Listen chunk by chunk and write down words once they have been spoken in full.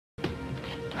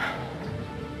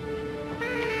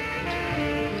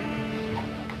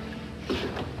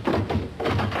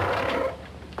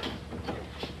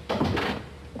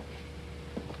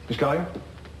Collier?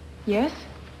 Yes?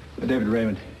 David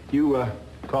Raymond. You,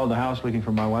 called the house looking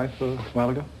for my wife a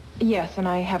while ago? Yes, and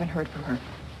I haven't heard from her.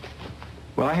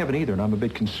 Well, I haven't either, and I'm a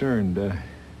bit concerned.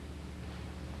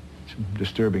 Some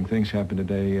disturbing things happened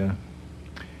today.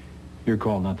 Your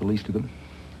call, not the least of them.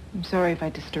 I'm sorry if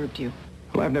I disturbed you.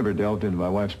 Well, I've never delved into my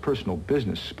wife's personal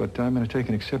business, but I'm going to take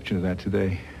an exception to that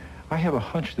today. I have a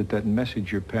hunch that that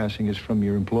message you're passing is from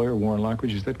your employer, Warren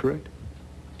Lockridge. Is that correct?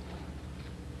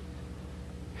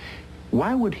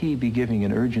 Why would he be giving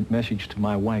an urgent message to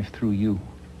my wife through you?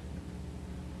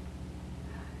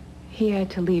 He had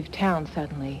to leave town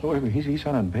suddenly. Oh, he's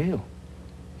on bail.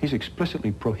 He's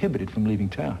explicitly prohibited from leaving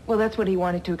town. Well, that's what he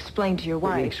wanted to explain to your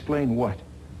wife. Explain what?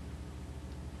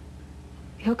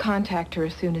 He'll contact her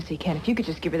as soon as he can. If you could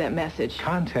just give her that message.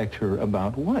 Contact her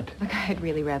about what? Look, I'd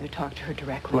really rather talk to her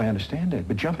directly. Well, I understand that,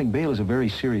 but jumping bail is a very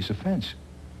serious offense.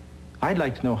 I'd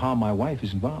like to know how my wife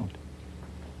is involved.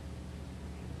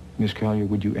 Miss Collier,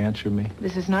 would you answer me?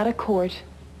 This is not a court,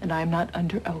 and I'm not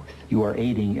under oath. You are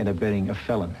aiding and abetting a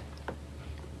felon.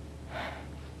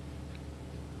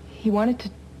 He wanted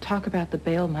to talk about the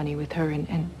bail money with her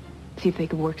and see if they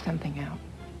could work something out.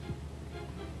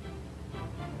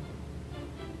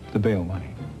 The bail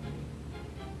money.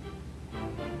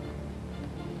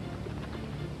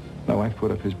 My wife put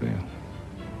up his bail.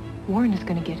 Warren is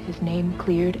going to get his name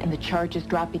cleared and the charges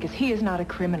dropped because he is not a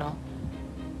criminal.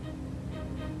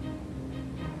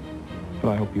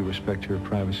 Well, I hope you respect her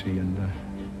privacy and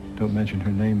don't mention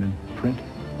her name in print.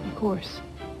 Of course.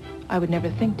 I would never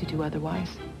think to do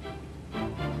otherwise.